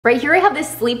Right here I have this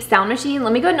sleep sound machine.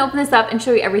 Let me go ahead and open this up and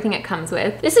show you everything it comes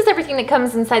with. This is everything that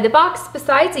comes inside the box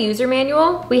besides the user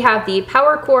manual. We have the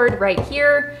power cord right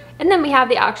here, and then we have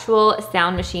the actual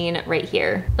sound machine right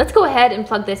here. Let's go ahead and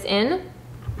plug this in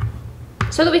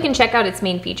so that we can check out its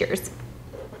main features.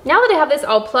 Now that I have this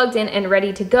all plugged in and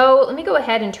ready to go, let me go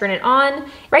ahead and turn it on.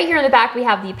 Right here in the back we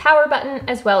have the power button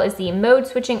as well as the mode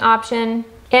switching option.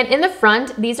 And in the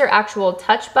front, these are actual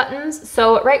touch buttons.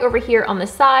 So right over here on the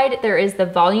side, there is the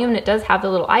volume, and it does have the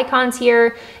little icons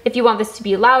here. If you want this to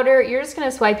be louder, you're just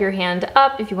gonna swipe your hand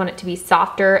up. If you want it to be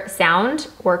softer sound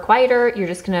or quieter, you're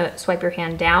just gonna swipe your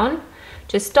hand down.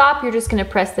 To stop, you're just gonna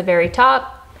press the very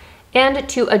top. And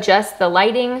to adjust the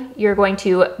lighting, you're going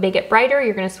to make it brighter,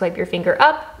 you're gonna swipe your finger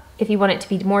up. If you want it to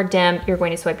be more dim, you're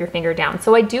going to swipe your finger down.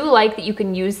 So I do like that you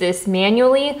can use this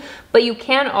manually, but you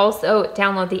can also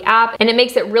download the app, and it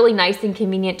makes it really nice and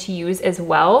convenient to use as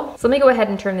well. So let me go ahead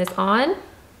and turn this on.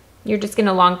 You're just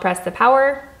gonna long press the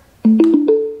power.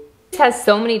 It has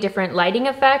so many different lighting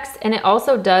effects, and it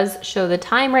also does show the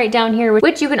time right down here,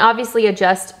 which you can obviously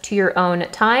adjust to your own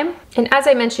time. And as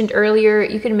I mentioned earlier,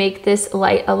 you can make this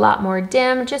light a lot more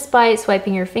dim just by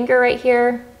swiping your finger right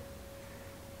here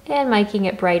and making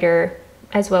it brighter,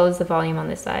 as well as the volume on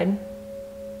this side.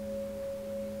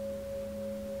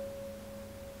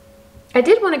 I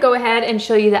did want to go ahead and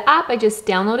show you the app. I just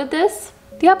downloaded this.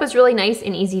 The app is really nice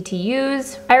and easy to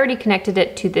use. I already connected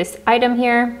it to this item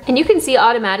here. And you can see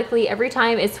automatically every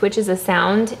time it switches a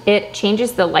sound, it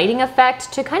changes the lighting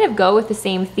effect to kind of go with the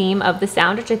same theme of the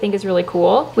sound, which I think is really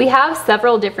cool. We have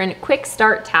several different quick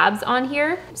start tabs on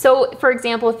here. So for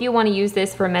example, if you want to use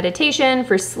this for meditation,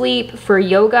 for sleep, for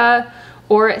yoga,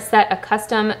 or set a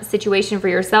custom situation for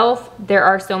yourself, there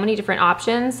are so many different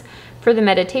options. For the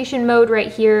meditation mode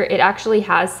right here, it actually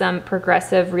has some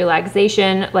progressive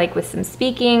relaxation, like with some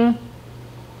speaking.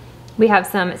 We have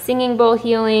some singing bowl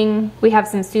healing. We have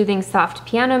some soothing soft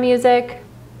piano music.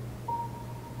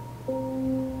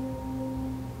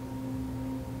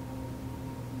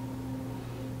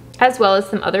 As well as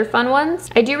some other fun ones.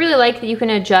 I do really like that you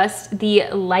can adjust the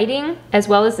lighting as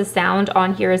well as the sound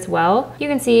on here as well. You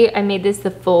can see I made this the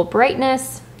full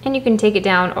brightness, and you can take it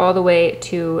down all the way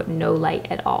to no light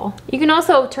at all. You can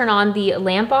also turn on the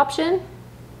lamp option,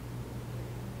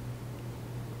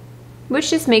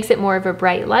 which just makes it more of a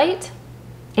bright light.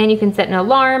 And you can set an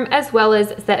alarm as well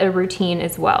as set a routine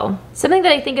as well. Something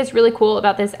that I think is really cool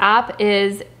about this app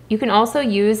is you can also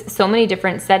use so many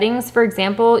different settings. For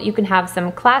example, you can have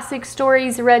some classic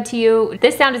stories read to you.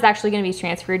 This sound is actually going to be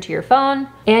transferred to your phone.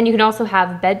 And you can also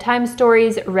have bedtime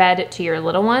stories read to your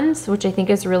little ones, which I think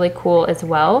is really cool as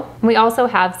well. And we also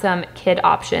have some kid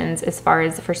options as far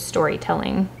as for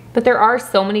storytelling. But there are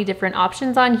so many different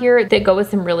options on here that go with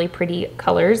some really pretty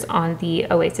colors on the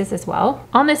Oasis as well.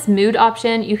 On this mood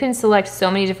option, you can select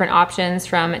so many different options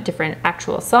from different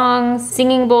actual songs,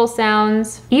 singing bowl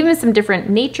sounds, even some different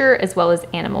nature as well as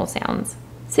animal sounds.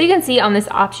 So you can see on this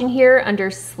option here under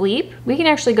sleep, we can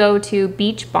actually go to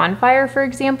beach bonfire, for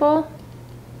example.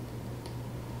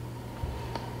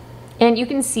 And you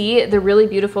can see the really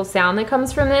beautiful sound that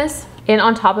comes from this. And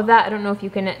on top of that, I don't know if you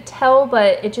can tell,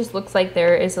 but it just looks like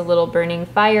there is a little burning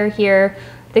fire here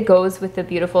that goes with the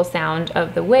beautiful sound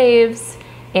of the waves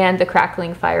and the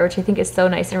crackling fire, which I think is so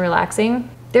nice and relaxing.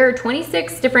 There are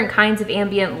 26 different kinds of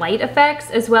ambient light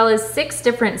effects, as well as 6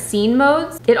 different scene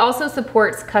modes. It also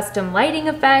supports custom lighting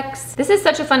effects. This is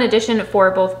such a fun addition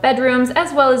for both bedrooms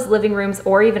as well as living rooms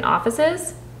or even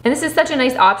offices. And this is such a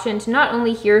nice option to not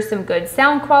only hear some good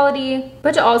sound quality,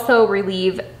 but to also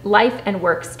relieve life and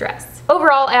work stress.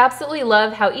 Overall, I absolutely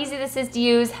love how easy this is to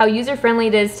use, how user-friendly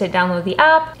it is to download the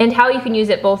app, and how you can use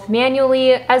it both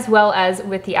manually as well as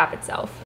with the app itself.